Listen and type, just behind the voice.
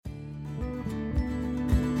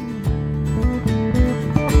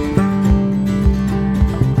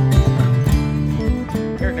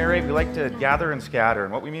like to gather and scatter.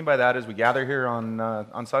 And what we mean by that is we gather here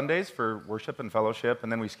on Sundays for worship and fellowship,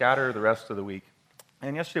 and then we scatter the rest of the week.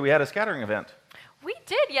 And yesterday we had a scattering event. We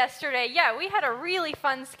did yesterday. Yeah, we had a really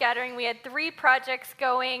fun scattering. We had 3 projects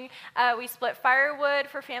going. We split firewood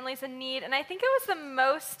for families in need, and I think it was the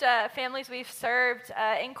most families we've served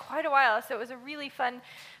in quite a while, so it was a really fun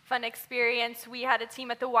experience. We had a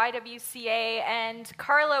team at the YWCA, and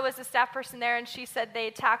Carla was the staff person there, and she said they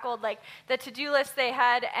tackled like the to-do list they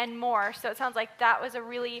had and more. So it sounds like that was a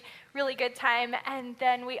really, really good time. And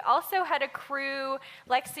then we also had a crew.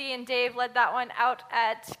 Lexi and Dave led that one out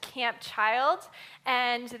at Camp Child,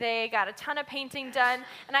 and they got a ton of painting done.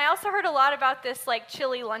 And I also heard a lot about this like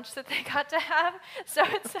chili lunch that they got to have. So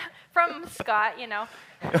it's from Scott, you know.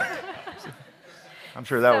 I'm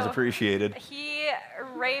sure that was appreciated. He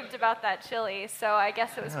raved about that chili, so I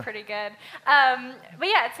guess it was pretty good. But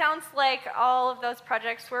yeah, it sounds like all of those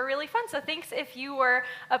projects were really fun. So thanks if you were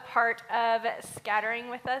a part of scattering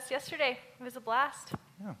with us yesterday. It was a blast.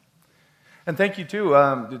 Yeah. And thank you, too.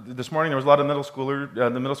 This morning there was a lot of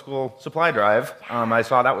the middle school supply drive. I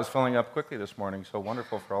saw that was filling up quickly this morning, so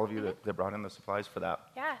wonderful for all of you that brought in the supplies for that.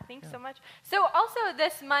 Yeah, thanks so much. So also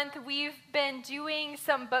this month we've been doing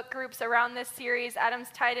some book groups around this series. Adam's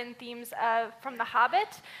tied in themes from The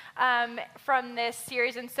Hobbit from this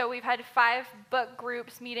series, and so we've had 5 book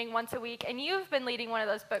groups meeting once a week, and you've been leading one of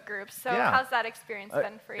those book groups. So how's that experience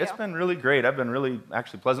been for you? It's been really great. I've been really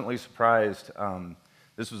actually pleasantly surprised.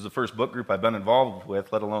 This was the first book group I've been involved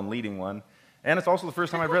with, let alone leading one. And it's also the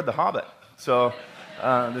first time I've read The Hobbit. So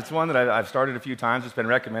it's one that I've started a few times. It's been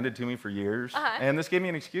recommended to me for years. And this gave me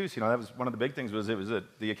an excuse. You know, that was one of the big things was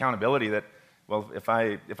the accountability that, well, if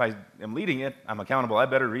I am leading it, I'm accountable. I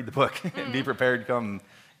better read the book and be prepared come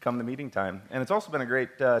the meeting time. And it's also been a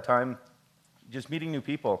great time just meeting new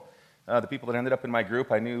people. The people that ended up in my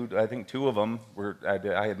group, I think 2 of them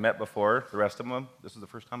I had met before. The rest of them, this is the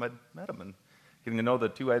first time I'd met them. And getting to know the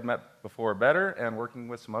 2 I'd met before better and working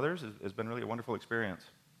with some others has been really a wonderful experience.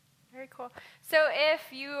 Very cool. So if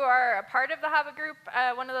you are a part of the Hobbit group,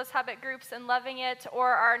 one of those Hobbit groups, and loving it, or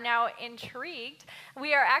are now intrigued,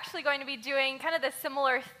 we are actually going to be doing kind of the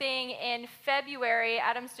similar thing in February.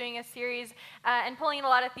 Adam's doing a series and pulling in a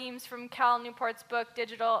lot of themes from Cal Newport's book,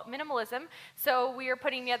 Digital Minimalism. So we are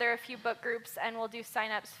putting together a few book groups, and we'll do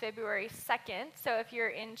sign-ups February 2nd. So if you're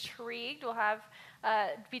intrigued, we'll have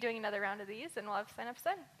be doing another round of these, and we'll have sign-ups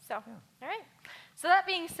then. So, all right. So that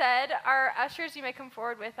being said, our ushers, you may come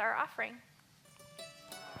forward with our offering.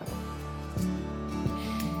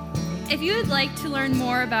 If you would like to learn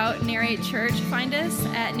more about Narrate Church, find us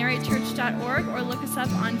at narratechurch.org or look us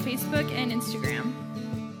up on Facebook and Instagram.